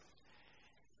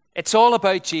It's all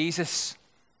about Jesus.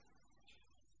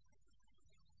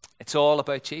 It's all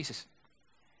about Jesus.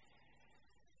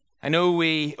 I know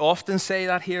we often say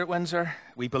that here at Windsor.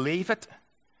 We believe it.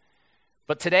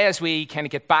 But today, as we kind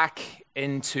of get back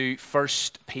into 1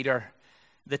 Peter,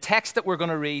 the text that we're going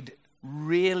to read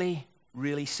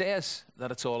really says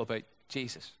that it's all about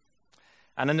Jesus.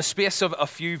 And in the space of a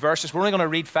few verses, we're only going to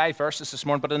read 5 verses this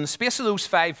morning, but in the space of those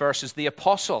 5 verses, the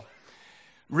apostle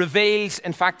reveals,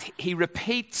 in fact, he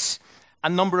repeats a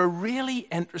number of really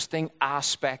interesting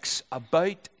aspects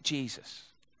about Jesus.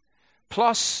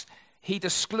 Plus, he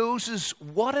discloses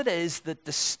what it is that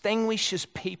distinguishes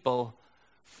people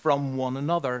from one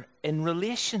another in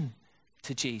relation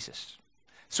to Jesus.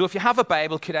 So if you have a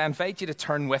Bible, could I invite you to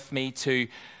turn with me to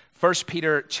 1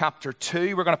 Peter chapter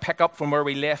 2. We're going to pick up from where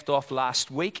we left off last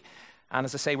week. And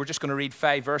as I say, we're just going to read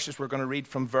 5 verses. We're going to read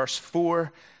from verse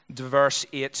 4 to verse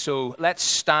 8. So let's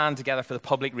stand together for the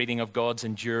public reading of God's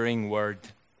enduring word.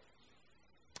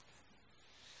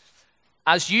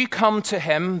 As you come to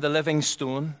him, the living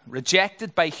stone,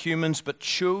 rejected by humans but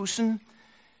chosen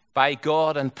by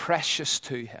God and precious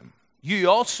to him, you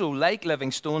also, like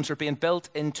living stones, are being built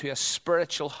into a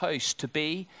spiritual house to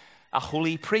be a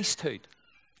holy priesthood,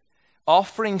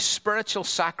 offering spiritual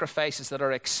sacrifices that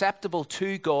are acceptable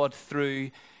to God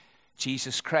through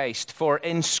Jesus Christ. For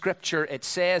in Scripture it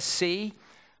says, "See,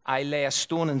 I lay a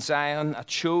stone in Zion, a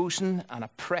chosen and a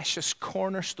precious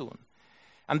cornerstone.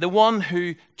 And the one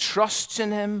who trusts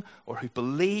in him or who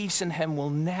believes in him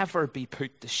will never be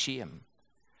put to shame.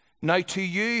 Now to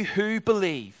you who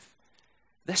believe,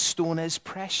 this stone is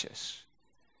precious.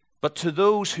 But to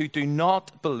those who do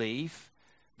not believe,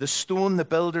 the stone the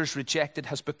builders rejected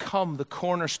has become the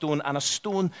cornerstone and a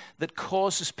stone that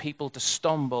causes people to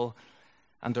stumble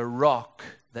and a rock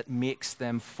that makes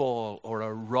them fall, or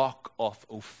a rock of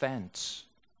offense.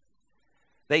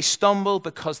 They stumble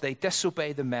because they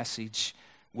disobey the message,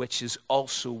 which is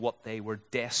also what they were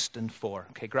destined for."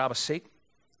 Okay, grab a seat.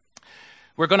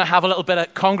 We're going to have a little bit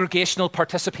of congregational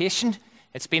participation.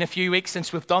 It's been a few weeks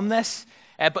since we've done this.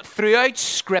 But throughout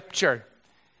Scripture,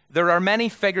 there are many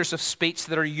figures of speech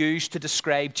that are used to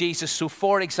describe Jesus. So,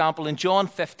 for example, in John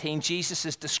 15, Jesus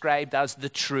is described as the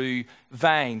true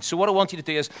vine. So what I want you to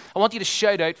do is, I want you to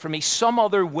shout out for me some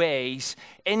other ways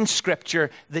in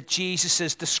Scripture that Jesus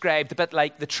is described a bit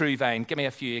like the true vine. Give me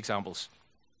a few examples.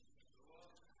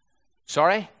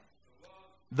 Sorry?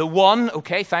 The one.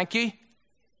 Okay, thank you.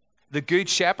 The good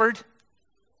shepherd.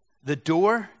 The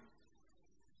door.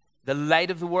 The light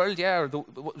of the world. Yeah, or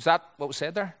was that what was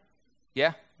said there?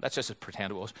 Yeah? Let's just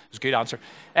pretend it was. It was a good answer.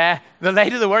 The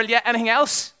light of the world. Yeah. Anything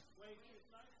else?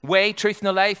 Way, truth, and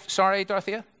the life. Sorry,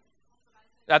 Dorothea.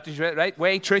 That is right.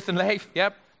 Way, truth, and life.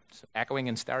 Yep. It's echoing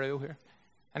in stereo here.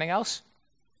 Anything else?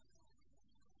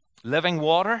 Living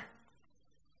water.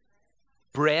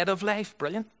 Bread of life.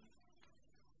 Brilliant.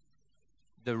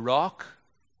 The rock.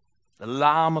 The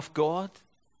Lamb of God.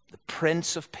 The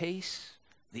Prince of Peace.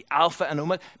 The Alpha and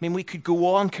Omega. I mean, we could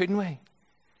go on, couldn't we?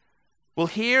 Well,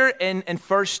 here in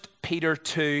 1 Peter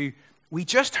 2, we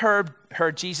just heard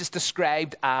Jesus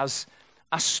described as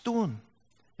a stone.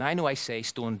 Now, I know I say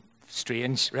stone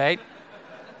strange, right?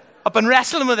 I've been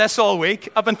wrestling with this all week.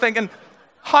 I've been thinking,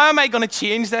 how am I going to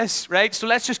change this, right? So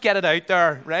let's just get it out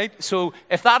there, right? So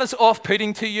if that is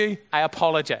off-putting to you, I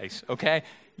apologize, okay?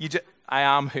 I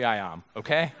am who I am,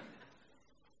 okay?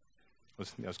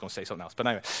 I was going to say something else, but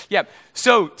anyway. Yeah,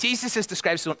 so Jesus is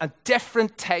described as stone and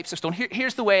different types of stone.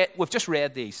 Here's the way, we've just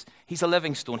read these. He's a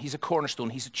living stone, he's a cornerstone,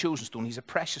 he's a chosen stone, he's a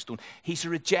precious stone, he's a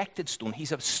rejected stone,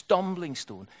 he's a stumbling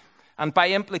stone. And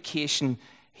by implication,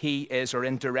 he is, or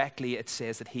indirectly, it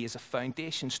says that he is a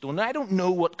foundation stone. Now, I don't know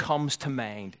what comes to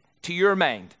mind, to your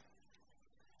mind,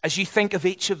 as you think of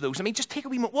each of those. I mean, just take a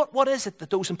wee moment. What is it that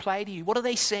those imply to you? What do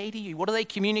they say to you? What do they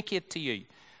communicate to you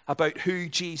about who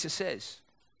Jesus is?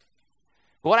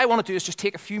 But what I want to do is just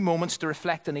take a few moments to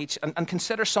reflect on each and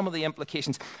consider some of the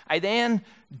implications. I then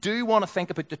do want to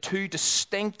think about the two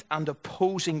distinct and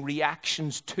opposing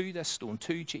reactions to this stone,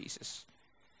 to Jesus.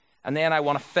 And then I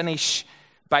want to finish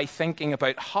by thinking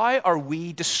about how are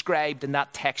we described in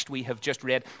that text we have just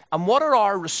read, and what are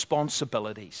our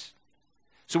responsibilities?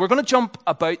 So we're going to jump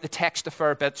about the text a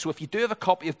fair bit. So if you do have a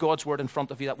copy of God's Word in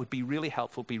front of you, that would be really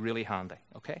helpful, be really handy,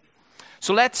 okay?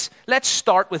 So let's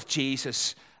start with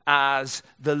Jesus as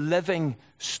the living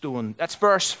stone. That's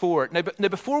verse 4. Now,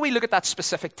 before we look at that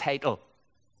specific title,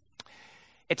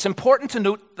 it's important to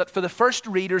note that for the first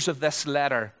readers of this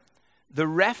letter, the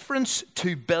reference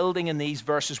to building in these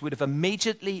verses would have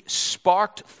immediately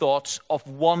sparked thoughts of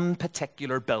one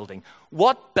particular building.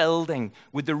 What building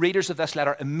would the readers of this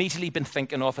letter immediately been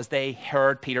thinking of as they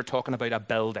heard Peter talking about a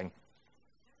building?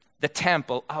 The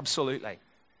temple, absolutely.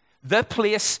 The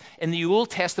place in the Old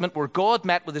Testament where God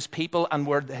met with his people and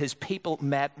where his people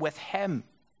met with him.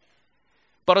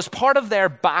 But as part of their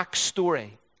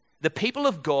backstory, the people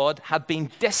of God had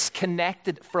been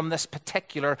disconnected from this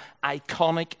particular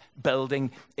iconic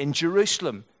building in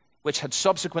Jerusalem, which had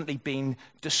subsequently been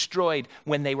destroyed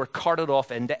when they were carted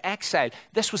off into exile.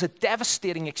 This was a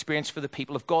devastating experience for the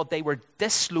people of God. They were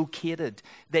dislocated,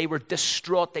 they were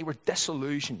distraught, they were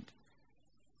disillusioned.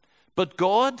 But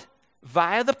God,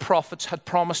 via the prophets, had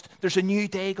promised there's a new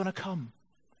day going to come.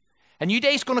 A new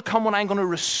day is going to come when I'm going to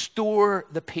restore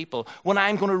the people, when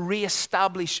I'm going to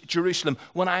reestablish Jerusalem,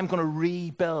 when I'm going to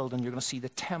rebuild, and you're going to see the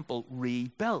temple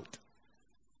rebuilt.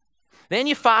 Then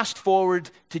you fast forward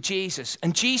to Jesus,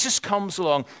 and Jesus comes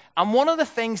along. And one of the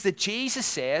things that Jesus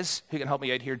says, who can help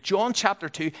me out here, John chapter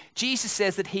 2, Jesus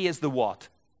says that he is the what?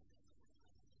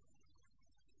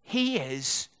 He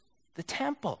is the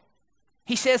temple.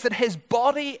 He says that his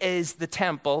body is the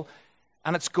temple,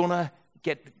 and it's going to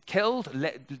get killed,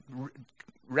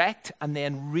 wrecked, and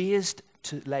then raised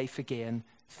to life again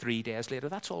 3 days later.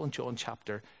 That's all in John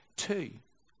chapter 2.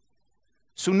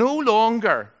 So no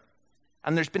longer,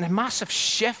 and there's been a massive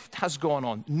shift has gone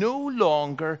on, no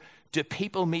longer do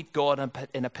people meet God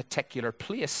in a particular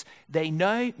place. They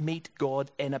now meet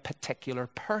God in a particular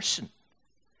person.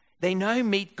 They now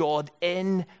meet God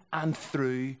in and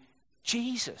through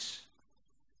Jesus.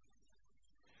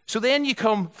 So then you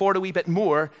come forward a wee bit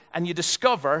more and you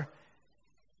discover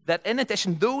that in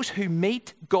addition, those who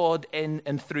meet God in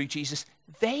and through Jesus,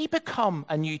 they become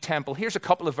a new temple. Here's a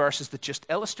couple of verses that just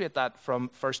illustrate that from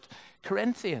 1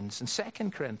 Corinthians and 2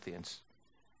 Corinthians.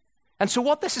 And so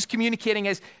what this is communicating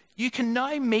is you can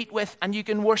now meet with and you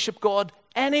can worship God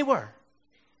anywhere.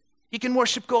 You can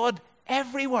worship God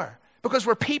everywhere. Because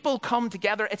where people come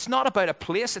together, it's not about a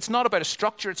place, it's not about a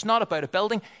structure, it's not about a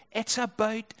building, it's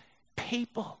about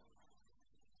people.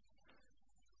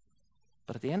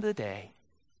 But at the end of the day,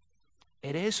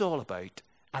 it is all about,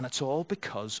 and it's all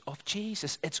because of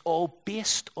Jesus. It's all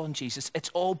based on Jesus. It's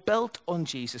all built on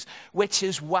Jesus, which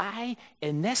is why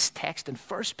in this text in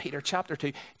 1 Peter chapter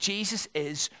 2, Jesus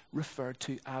is referred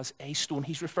to as a stone.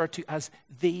 He's referred to as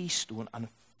the stone. And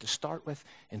to start with,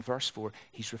 in verse 4,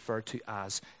 he's referred to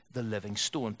as the living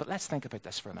stone. But let's think about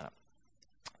this for a minute.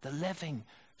 The living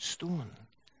stone.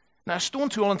 Now, a stone,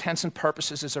 to all intents and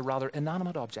purposes, is a rather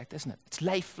inanimate object, isn't it? It's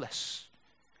lifeless.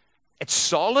 It's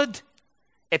solid.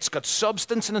 It's got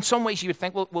substance. And in some ways, you would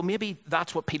think, well, maybe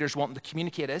that's what Peter's wanting to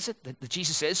communicate, is it? That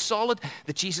Jesus is solid,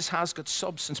 that Jesus has got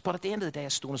substance. But at the end of the day, a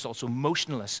stone is also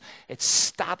motionless. It's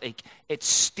static. It's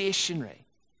stationary.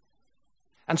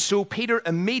 And so Peter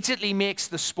immediately makes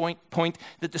this point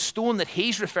that the stone that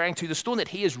he's referring to, the stone that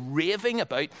he is raving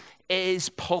about, is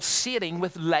pulsating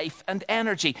with life and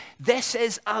energy. This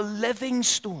is a living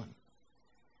stone.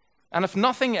 And if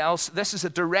nothing else, this is a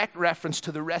direct reference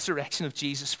to the resurrection of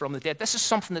Jesus from the dead. This is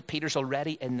something that Peter's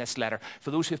already in this letter.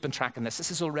 For those who have been tracking this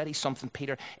is already something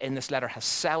Peter in this letter has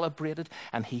celebrated,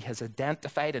 and he has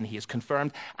identified, and he has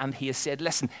confirmed, and he has said,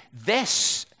 listen,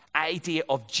 this idea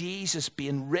of Jesus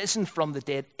being risen from the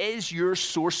dead is your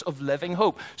source of living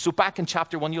hope. So back in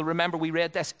chapter 1, you'll remember we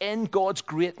read this, in God's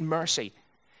great mercy,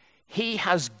 he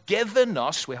has given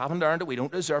us, we haven't earned it, we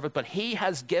don't deserve it, but he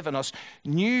has given us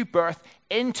new birth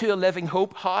into a living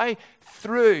hope. How?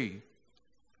 Through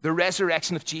the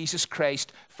resurrection of Jesus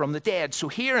Christ from the dead. So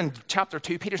here in chapter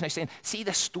 2, Peter's now saying, see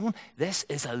this stone? This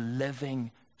is a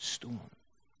living stone.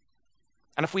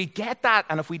 And if we get that,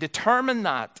 and if we determine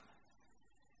that,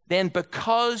 then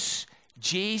because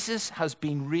Jesus has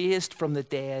been raised from the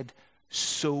dead,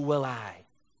 so will I.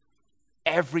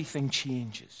 Everything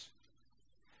changes.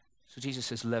 So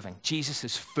Jesus is living. Jesus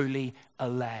is fully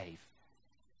alive.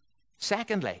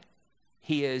 Secondly,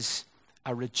 he is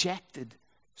a rejected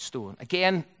stone.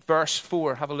 Again, verse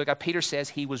 4, have a look at. Peter says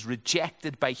he was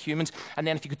rejected by humans. And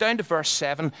then if you go down to verse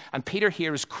 7, and Peter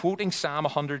here is quoting Psalm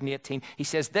 118, he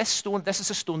says, this stone, this is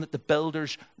a stone that the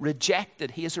builders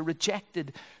rejected. He is a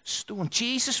rejected stone.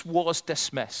 Jesus was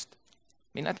dismissed.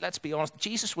 I mean, let's be honest.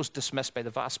 Jesus was dismissed by the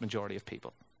vast majority of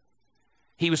people.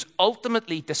 He was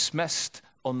ultimately dismissed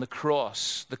on the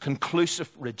cross, the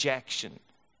conclusive rejection.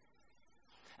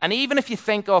 And even if you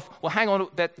think of, well, hang on a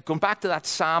bit, going back to that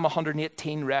Psalm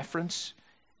 118 reference,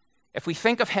 if we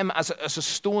think of him as a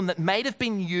stone that might have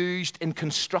been used in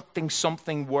constructing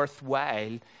something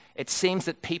worthwhile, it seems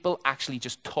that people actually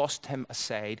just tossed him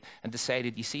aside and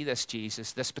decided, you see this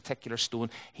Jesus, this particular stone,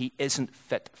 he isn't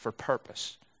fit for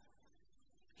purpose.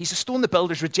 He's a stone the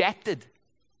builders rejected.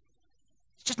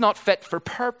 He's just not fit for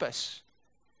purpose.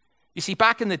 You see,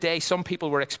 back in the day, some people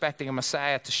were expecting a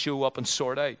Messiah to show up and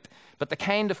sort out. But the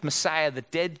kind of Messiah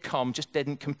that did come just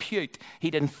didn't compute. He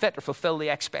didn't fit or fulfill the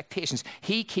expectations.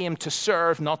 He came to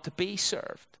serve, not to be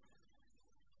served.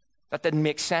 That didn't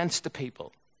make sense to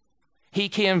people. He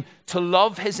came to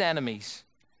love his enemies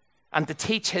and to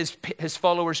teach his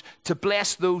followers to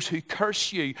bless those who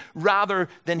curse you rather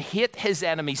than hate his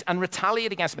enemies and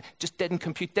retaliate against them. It just didn't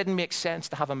compute, didn't make sense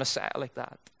to have a Messiah like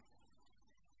that.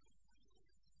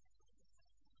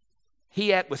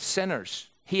 He ate with sinners.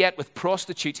 He ate with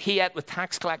prostitutes. He ate with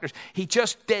tax collectors. He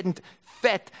just didn't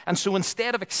fit. And so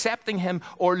instead of accepting him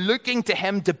or looking to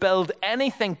him to build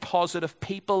anything positive,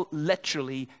 people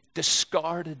literally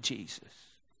discarded Jesus.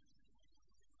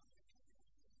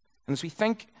 And as we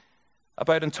think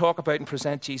about and talk about and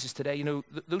present Jesus today, you know,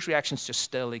 those reactions just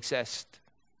still exist.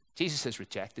 Jesus is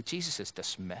rejected. Jesus is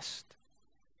dismissed.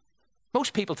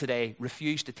 Most people today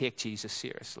refuse to take Jesus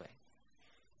seriously.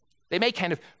 They may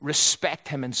kind of respect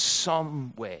him in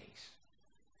some ways,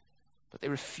 but they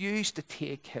refuse to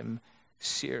take him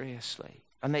seriously.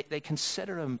 And they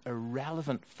consider him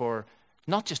irrelevant for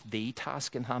not just the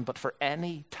task in hand, but for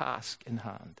any task in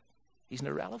hand. He's an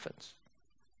irrelevance.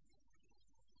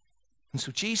 And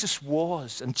so Jesus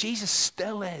was, and Jesus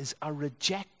still is,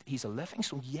 he's a living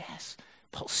stone, yes,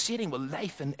 pulsating with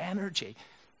life and energy,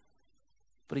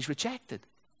 but he's rejected.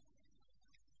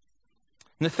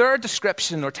 And the third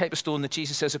description or type of stone that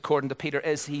Jesus says, according to Peter,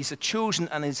 is he's a chosen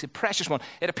and he's a precious one.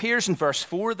 It appears in verse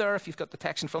 4 there, if you've got the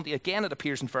text in front of you. Again, it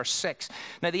appears in verse 6.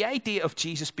 Now, the idea of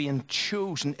Jesus being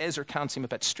chosen is or can seem a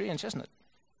bit strange, isn't it?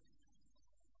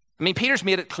 I mean, Peter's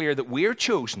made it clear that we're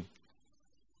chosen.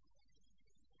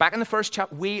 Back in the first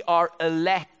chapter, we are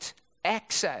elect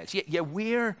exiles. Yeah,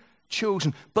 we're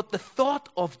chosen. But the thought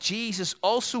of Jesus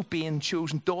also being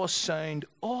chosen does sound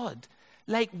odd.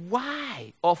 Like,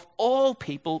 why, of all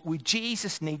people, would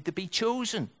Jesus need to be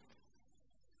chosen?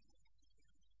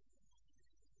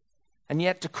 And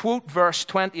yet, to quote verse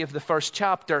 20 of the first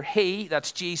chapter, he,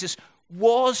 that's Jesus,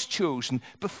 was chosen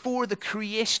before the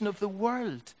creation of the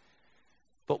world,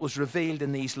 but was revealed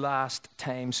in these last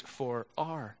times for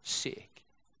our sake.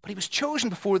 But he was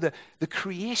chosen before the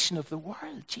creation of the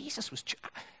world. Jesus was,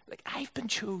 like, I've been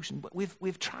chosen.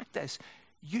 We've tracked this.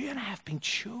 You and I have been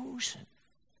chosen.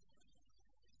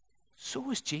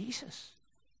 So is Jesus.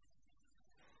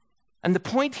 And the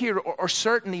point here, or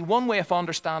certainly one way of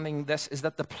understanding this, is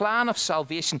that the plan of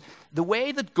salvation, the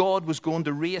way that God was going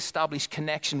to reestablish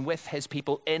connection with his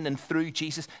people in and through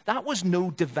Jesus, that was no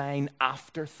divine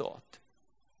afterthought.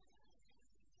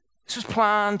 This was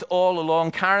planned all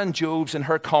along. Karen Jobes, in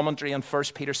her commentary on 1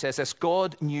 Peter, says this: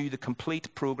 God knew the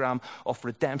complete program of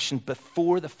redemption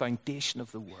before the foundation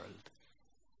of the world.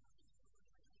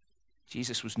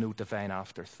 Jesus was no divine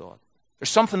afterthought. There's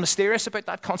something mysterious about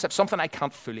that concept, something I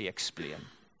can't fully explain.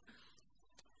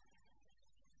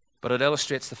 But it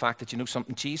illustrates the fact that, you know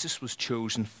something, Jesus was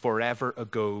chosen forever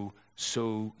ago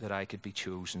so that I could be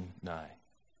chosen now.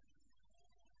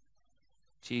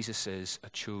 Jesus is a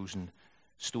chosen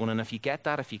stone. And if you get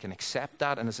that, if you can accept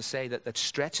that, and as I say, that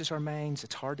stretches our minds,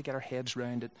 it's hard to get our heads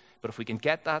around it. But if we can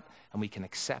get that and we can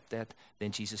accept it,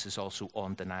 then Jesus is also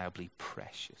undeniably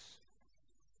precious.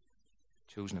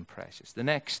 Chosen and precious. The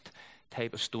next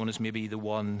type of stone is maybe the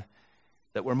one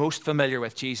that we're most familiar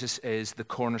with. Jesus is the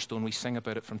cornerstone. We sing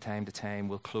about it from time to time.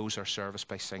 We'll close our service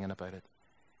by singing about it.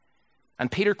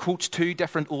 And Peter quotes two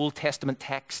different Old Testament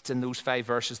texts in those 5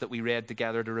 verses that we read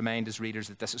together to remind his readers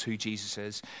that this is who Jesus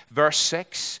is. Verse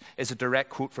 6 is a direct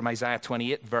quote from Isaiah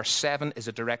 28. Verse 7 is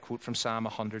a direct quote from Psalm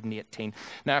 118.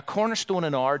 Now, a cornerstone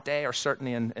in our day, or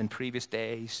certainly in previous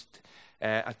days,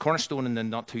 a cornerstone in the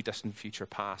not-too-distant future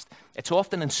past, it's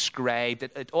often inscribed,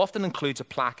 it often includes a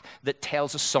plaque that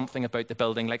tells us something about the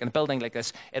building. Like in a building like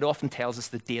this, it often tells us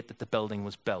the date that the building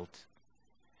was built.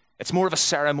 It's more of a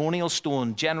ceremonial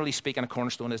stone. Generally speaking, a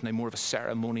cornerstone is now more of a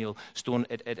ceremonial stone.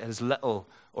 It has little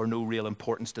or no real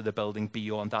importance to the building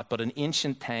beyond that. But in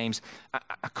ancient times,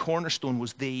 a cornerstone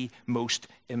was the most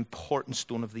important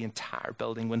stone of the entire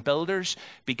building. When builders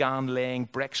began laying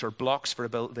bricks or blocks for a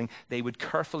building, they would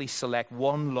carefully select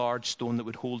one large stone that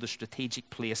would hold a strategic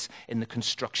place in the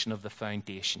construction of the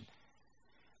foundation.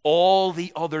 All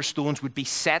the other stones would be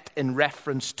set in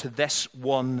reference to this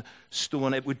one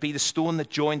stone. It would be the stone that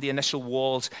joined the initial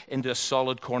walls into a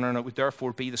solid corner, and it would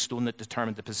therefore be the stone that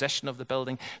determined the position of the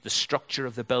building, the structure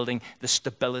of the building, the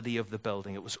stability of the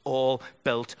building. It was all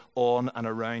built on and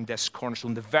around this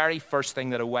cornerstone. The very first thing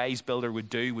that a wise builder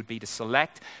would do would be to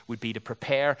select, would be to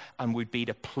prepare, and would be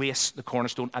to place the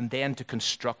cornerstone, and then to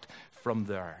construct from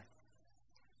there.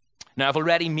 Now, I've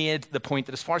already made the point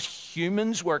that as far as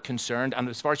humans were concerned and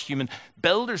as far as human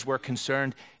builders were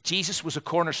concerned, Jesus was a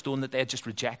cornerstone that they had just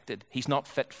rejected. He's not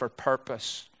fit for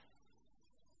purpose.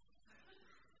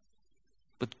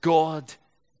 But God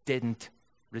didn't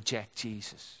reject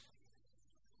Jesus.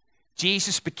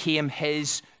 Jesus became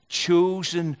his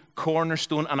chosen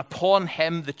cornerstone, and upon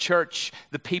him the church,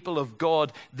 the people of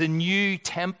God, the new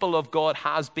temple of God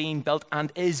has been built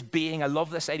and is being, I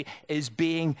love this idea, is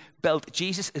being built.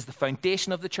 Jesus is the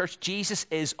foundation of the church. Jesus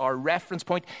is our reference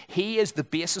point. He is the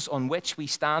basis on which we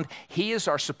stand. He is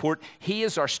our support. He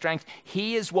is our strength.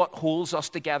 He is what holds us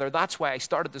together. That's why I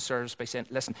started the service by saying,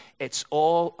 listen, it's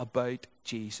all about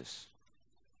Jesus.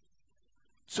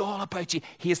 It's all about you.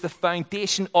 He is the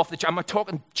foundation of the church. I'm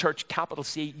talking church, capital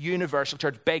C, universal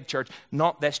church, big church,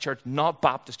 not this church, not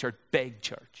Baptist church, big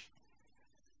church.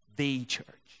 The church.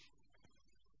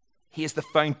 He is the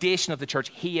foundation of the church.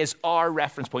 He is our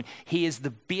reference point. He is the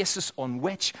basis on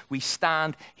which we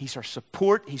stand. He's our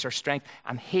support. He's our strength.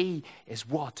 And he is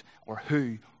what or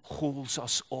who holds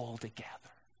us all together.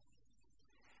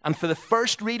 And for the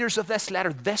first readers of this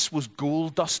letter, this was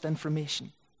gold dust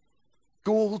information.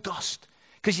 Gold dust.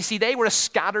 Because you see, they were a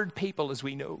scattered people, as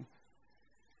we know.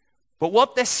 But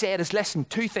what this said is, listen,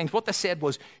 two things. What this said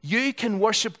was, you can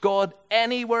worship God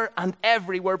anywhere and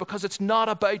everywhere because it's not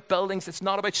about buildings, it's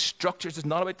not about structures, it's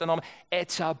not about denominations.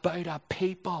 It's about a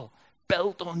people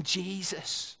built on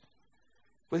Jesus.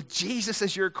 With Jesus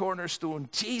as your cornerstone,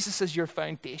 Jesus as your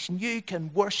foundation, you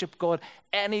can worship God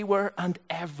anywhere and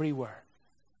everywhere.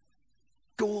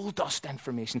 Gold dust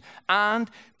information. And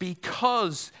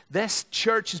because this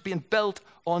church is being built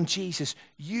on Jesus,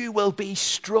 you will be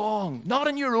strong. Not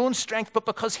in your own strength, but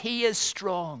because he is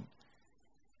strong.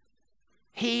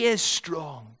 He is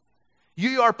strong.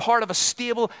 You are part of a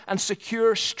stable and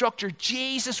secure structure.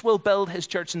 Jesus will build his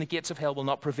church and the gates of hell will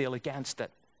not prevail against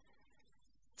it.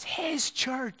 It's his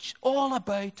church, all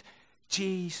about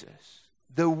Jesus.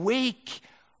 The weak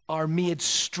are made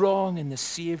strong in the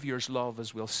Savior's love,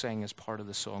 as we'll sing as part of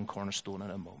the song Cornerstone in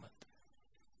a moment.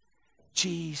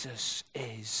 Jesus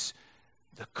is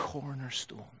the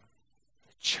cornerstone.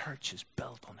 The church is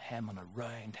built on him and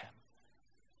around him.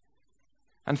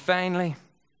 And finally,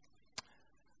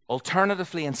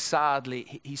 alternatively and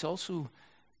sadly, he's also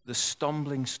the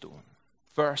stumbling stone.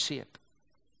 Verse 8.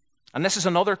 And this is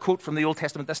another quote from the Old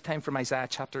Testament, this time from Isaiah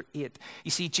chapter 8.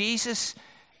 You see, Jesus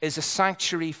is a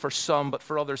sanctuary for some, but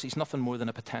for others, he's nothing more than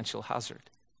a potential hazard.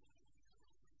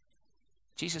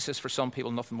 Jesus is, for some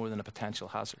people, nothing more than a potential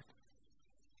hazard.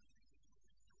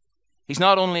 He's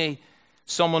not only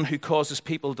someone who causes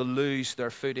people to lose their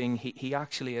footing, he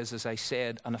actually is, as I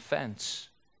said, an offense.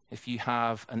 If you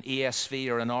have an ESV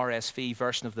or an RSV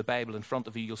version of the Bible in front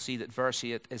of you, you'll see that verse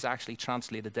 8 is actually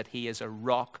translated that he is a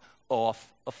rock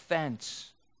of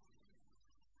offense.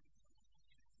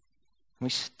 We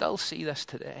still see this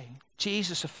today.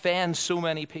 Jesus offends so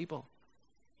many people.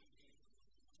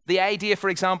 The idea, for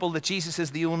example, that Jesus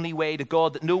is the only way to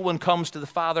God, that no one comes to the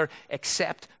Father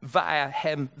except via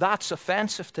him, that's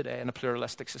offensive today in a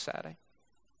pluralistic society.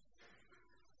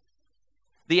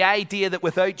 The idea that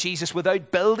without Jesus,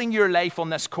 without building your life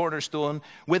on this cornerstone,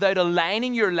 without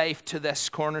aligning your life to this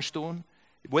cornerstone,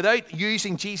 without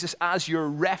using Jesus as your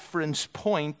reference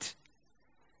point,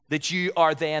 that you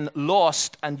are then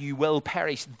lost and you will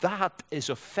perish. That is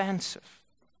offensive.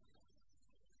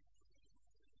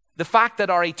 The fact that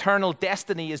our eternal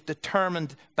destiny is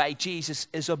determined by Jesus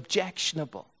is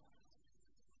objectionable.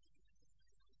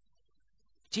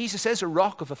 Jesus is a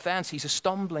rock of offense. He's a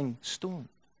stumbling stone.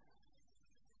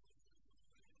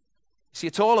 See,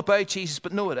 it's all about Jesus,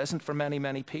 but no, it isn't for many,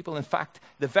 many people. In fact,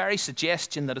 the very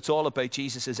suggestion that it's all about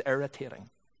Jesus is irritating.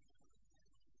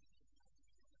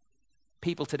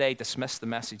 People today dismiss the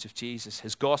message of Jesus,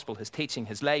 his gospel, his teaching,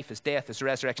 his life, his death, his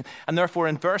resurrection. And therefore,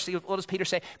 in verse, what does Peter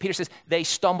say? Peter says, they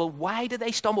stumble. Why do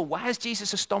they stumble? Why is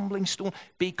Jesus a stumbling stone?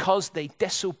 Because they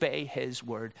disobey his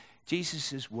word.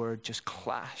 Jesus' word just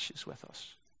clashes with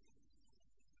us.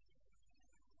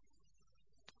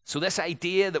 So this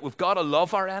idea that we've got to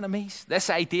love our enemies,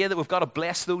 this idea that we've got to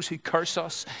bless those who curse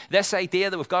us, this idea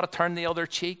that we've got to turn the other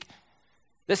cheek,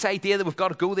 this idea that we've got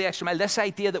to go the extra mile, this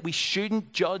idea that we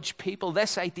shouldn't judge people,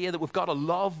 this idea that we've got to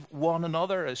love one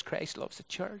another as Christ loves the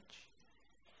church.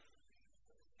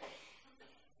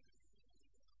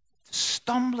 It's a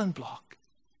stumbling block.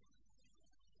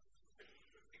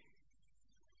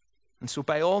 And so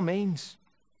by all means,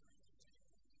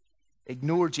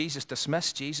 ignore Jesus,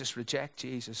 dismiss Jesus, reject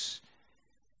Jesus,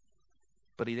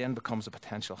 but he then becomes a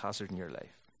potential hazard in your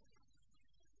life.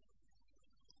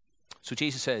 So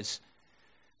Jesus says,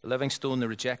 the living stone, the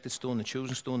rejected stone, the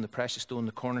chosen stone, the precious stone,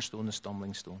 the cornerstone, the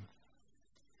stumbling stone.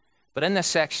 But in this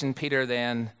section, Peter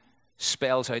then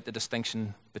spells out the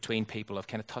distinction between people. I've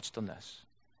kind of touched on this.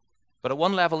 But at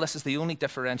one level, this is the only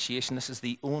differentiation, this is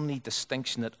the only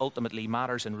distinction that ultimately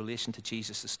matters in relation to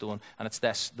Jesus the stone. And it's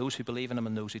this: those who believe in him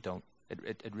and those who don't.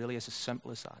 It really is as simple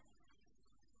as that.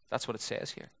 That's what it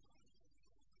says here.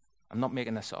 I'm not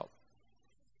making this up.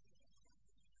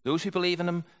 Those who believe in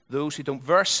him, those who don't.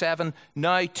 Verse 7,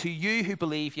 now to you who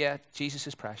believe, yeah, Jesus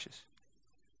is precious.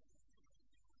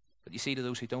 But you see, to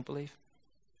those who don't believe,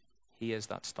 he is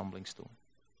that stumbling stone.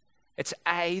 It's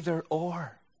either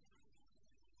or.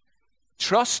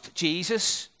 Trust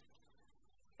Jesus,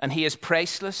 and he is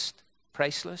priceless.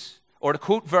 Or to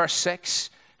quote verse 6,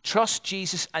 trust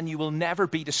Jesus and you will never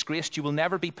be disgraced, you will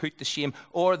never be put to shame.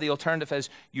 Or the alternative is,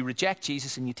 you reject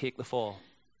Jesus and you take the fall.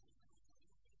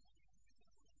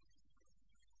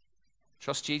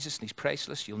 Trust Jesus and he's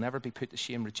priceless, you'll never be put to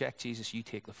shame. Reject Jesus, you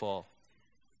take the fall.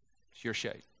 It's your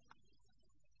shout.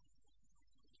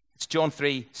 It's John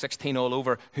 3:16 all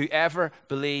over. Whoever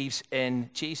believes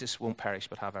in Jesus won't perish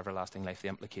but have everlasting life. The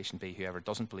implication be whoever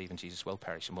doesn't believe in Jesus will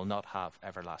perish and will not have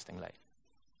everlasting life.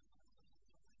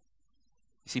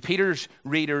 You see, Peter's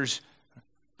readers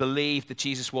believed that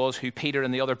Jesus was who Peter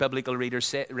and the other biblical writers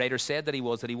said that he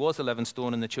was the living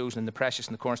stone and the chosen and the precious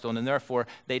and the cornerstone, and therefore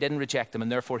they didn't reject him,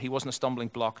 and therefore he wasn't a stumbling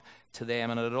block to them.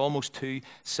 And at almost too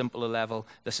simple a level,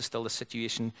 this is still the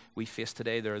situation we face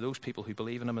today. There are those people who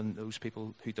believe in him and those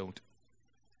people who don't.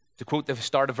 To quote the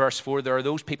start of verse 4, there are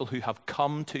those people who have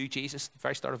come to Jesus. The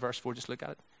very start of verse 4, just look at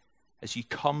it. As you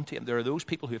come to him, there are those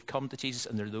people who have come to Jesus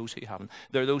and there are those who haven't.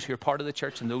 There are those who are part of the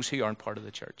church and those who aren't part of the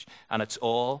church. And it's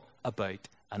all about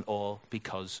and all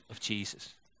because of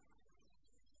Jesus.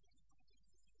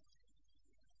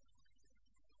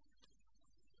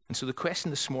 And so the question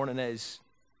this morning is,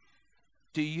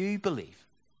 do you believe?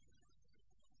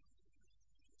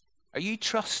 Are you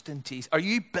trusting Jesus? Are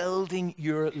you building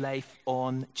your life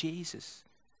on Jesus?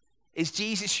 Is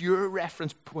Jesus your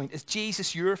reference point? Is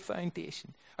Jesus your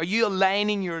foundation? Are you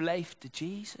aligning your life to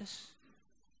Jesus?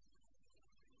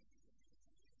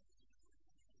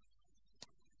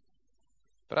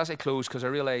 But as I close, because I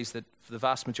realize that for the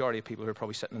vast majority of people who are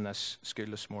probably sitting in this school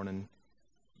this morning,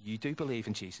 you do believe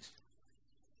in Jesus.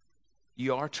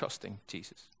 You are trusting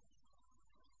Jesus.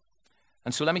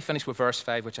 And so let me finish with verse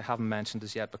 5, which I haven't mentioned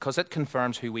as yet, because it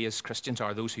confirms who we as Christians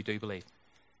are, those who do believe.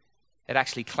 It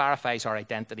actually clarifies our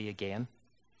identity again,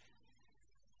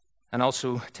 and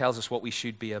also tells us what we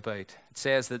should be about. It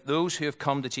says that those who have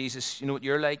come to Jesus, you know what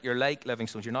you're like? You're like living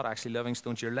stones. You're not actually living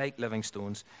stones. You're like living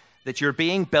stones. That you're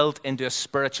being built into a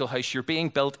spiritual house. You're being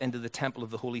built into the temple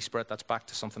of the Holy Spirit. That's back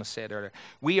to something I said earlier.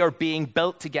 We are being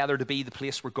built together to be the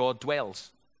place where God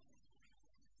dwells.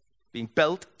 Being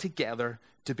built together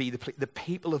to be the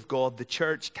people of God, the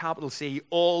church, capital C,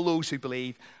 all those who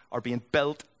believe are being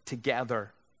built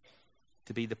together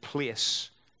to be the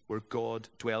place where God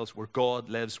dwells, where God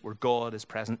lives, where God is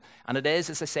present. And it is,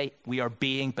 as I say, we are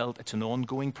being built. It's an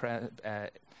ongoing process,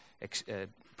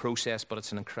 but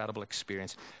it's an incredible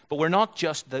experience. But we're not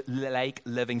just like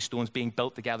living stones being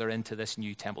built together into this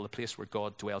new temple, the place where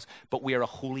God dwells, but we are a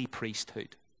holy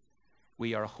priesthood.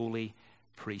 We are a holy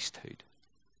priesthood.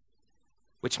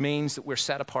 Which means that we're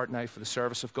set apart now for the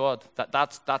service of God.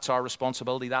 That's our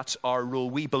responsibility. That's our role.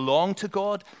 We belong to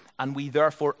God, and we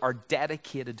therefore are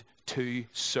dedicated to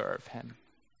serve him.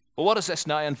 But what does this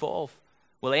now involve?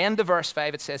 Well, at the end of verse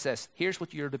 5, it says this. Here's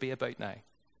what you're to be about now.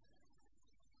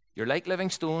 You're like living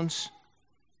stones.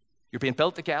 You're being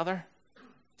built together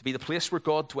to be the place where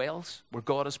God dwells, where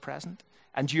God is present.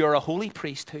 And you're a holy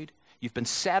priesthood. You've been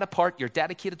set apart. You're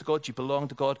dedicated to God. You belong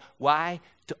to God. Why?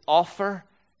 To offer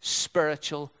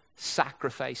spiritual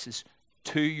sacrifices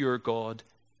to your God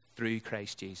through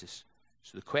Christ Jesus.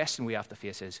 So the question we have to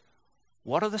face is,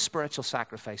 what are the spiritual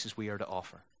sacrifices we are to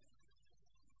offer?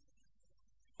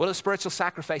 What are the spiritual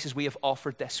sacrifices we have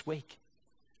offered this week?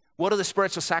 What are the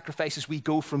spiritual sacrifices we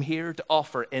go from here to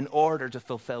offer in order to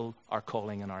fulfill our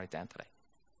calling and our identity?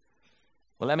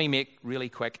 Well, let me make really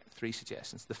quick 3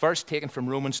 suggestions. The first, taken from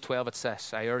Romans 12, it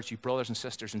says, I urge you, brothers and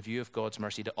sisters, in view of God's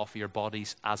mercy, to offer your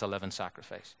bodies as a living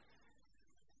sacrifice.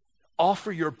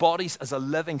 Offer your bodies as a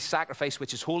living sacrifice,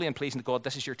 which is holy and pleasing to God.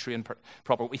 This is your true and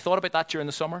proper. We thought about that during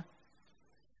the summer.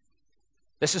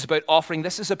 This is about offering.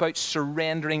 This is about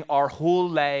surrendering our whole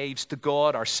lives to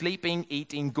God, our sleeping,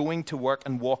 eating, going to work,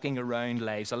 and walking around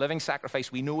lives. A living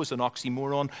sacrifice we know is an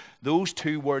oxymoron. Those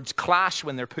two words clash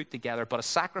when they're put together, but a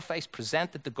sacrifice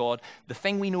presented to God, the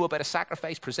thing we know about a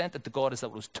sacrifice presented to God is that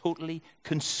it was totally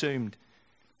consumed.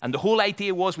 And the whole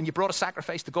idea was when you brought a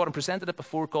sacrifice to God and presented it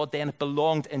before God, then it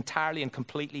belonged entirely and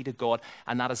completely to God.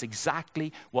 And that is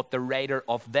exactly what the writer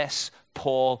of this,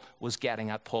 Paul, was getting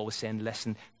at. Paul was saying,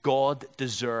 listen, God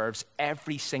deserves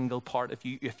every single part of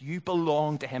you. If you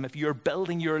belong to him, if you're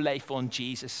building your life on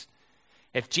Jesus,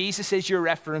 if Jesus is your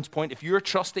reference point, if you're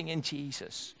trusting in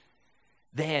Jesus,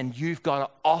 then you've got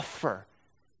to offer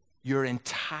your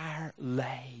entire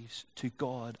lives to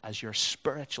God as your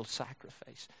spiritual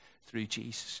sacrifice through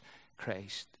Jesus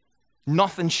Christ.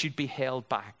 Nothing should be held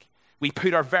back. We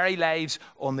put our very lives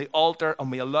on the altar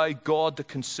and we allow God to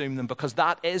consume them, because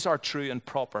that is our true and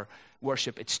proper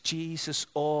worship. It's Jesus,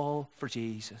 all for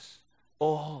Jesus.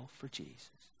 All for Jesus.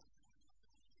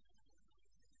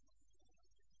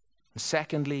 And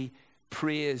secondly,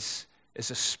 praise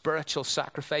is a spiritual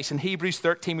sacrifice. In Hebrews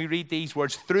 13, we read these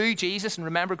words, through Jesus, and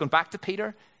remember, going back to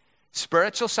Peter,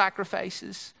 spiritual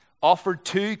sacrifices offered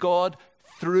to God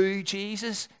through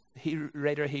Jesus. The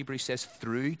writer of Hebrews says,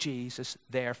 through Jesus,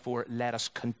 therefore, let us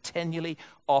continually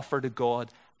offer to God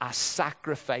a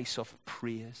sacrifice of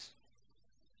praise.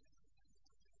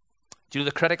 Do you know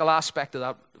the critical aspect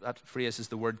of that phrase is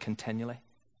the word continually?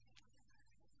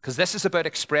 Because this is about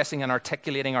expressing and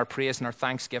articulating our praise and our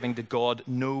thanksgiving to God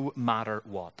no matter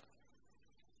what.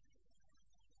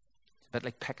 It's a bit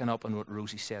like picking up on what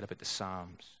Rosie said about the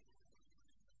Psalms.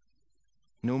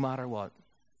 No matter what.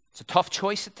 It's a tough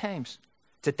choice at times.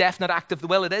 It's a definite act of the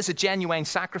will. It is a genuine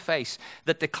sacrifice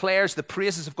that declares the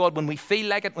praises of God when we feel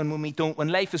like it, when we don't, when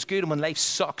life is good and when life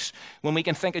sucks, when we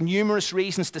can think of numerous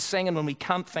reasons to sing and when we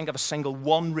can't think of a single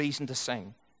one reason to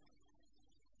sing.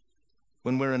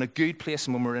 When we're in a good place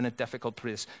and when we're in a difficult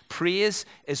place. Praise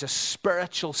is a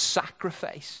spiritual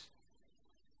sacrifice.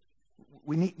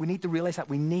 We need to realize that.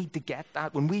 We need to get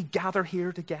that. When we gather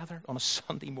here together on a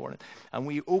Sunday morning and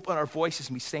we open our voices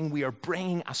and we sing, we are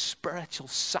bringing a spiritual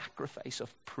sacrifice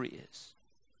of praise.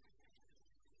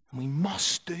 And we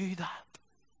must do that.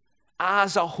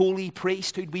 As a holy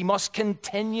priesthood, we must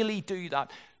continually do that,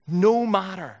 no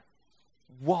matter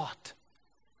what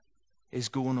is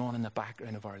going on in the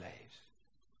background of our lives.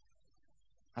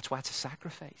 That's why it's a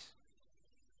sacrifice.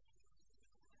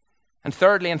 And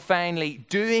thirdly and finally,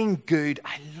 doing good.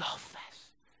 I love this.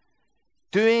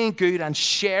 Doing good and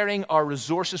sharing our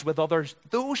resources with others,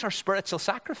 those are spiritual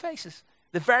sacrifices.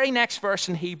 The very next verse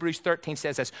in Hebrews 13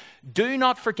 says this, do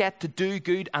not forget to do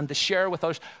good and to share with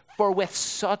others, for with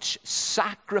such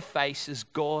sacrifices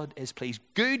God is pleased.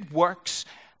 Good works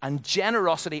and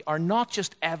generosity are not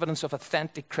just evidence of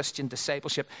authentic Christian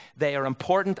discipleship. They are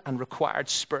important and required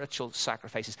spiritual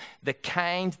sacrifices, the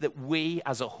kind that we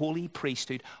as a holy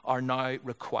priesthood are now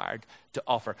required to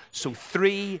offer. So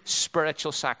 3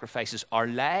 spiritual sacrifices: our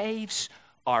lives,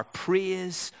 our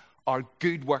praise, our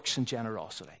good works and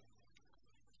generosity.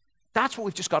 That's what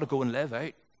we've just got to go and live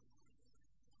out.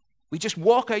 We just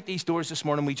walk out these doors this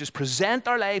morning, we just present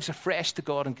our lives afresh to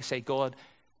God and say, God,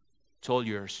 it's all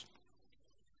yours.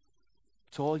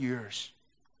 It's all yours.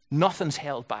 Nothing's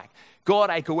held back. God,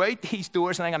 I go out these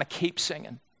doors and I'm going to keep singing.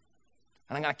 And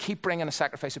I'm going to keep bringing a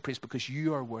sacrifice of praise because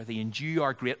you are worthy and you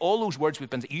are great. All those words we've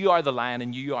been saying, you are the lion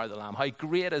and you are the lamb. How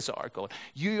great is our God.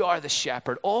 You are the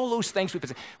shepherd. All those things we've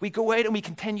been saying. We go out and we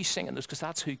continue singing those because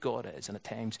that's who God is. And at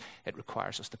times it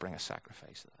requires us to bring a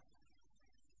sacrifice of that.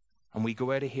 And we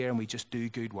go out of here and we just do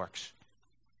good works.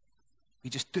 We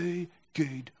just do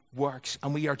good works,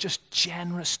 and we are just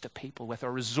generous to people with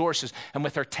our resources and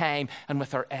with our time and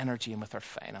with our energy and with our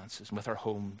finances and with our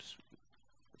homes.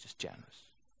 We're just generous.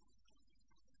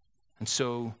 And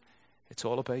so it's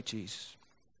all about Jesus.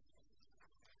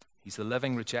 He's the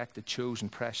living, rejected, chosen,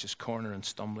 precious corner and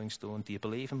stumbling stone. Do you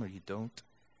believe him or you don't?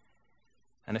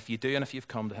 And if you do, and if you've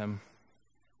come to him,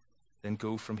 then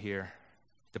go from here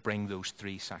to bring those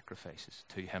 3 sacrifices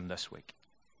to him this week.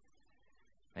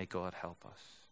 May God help us.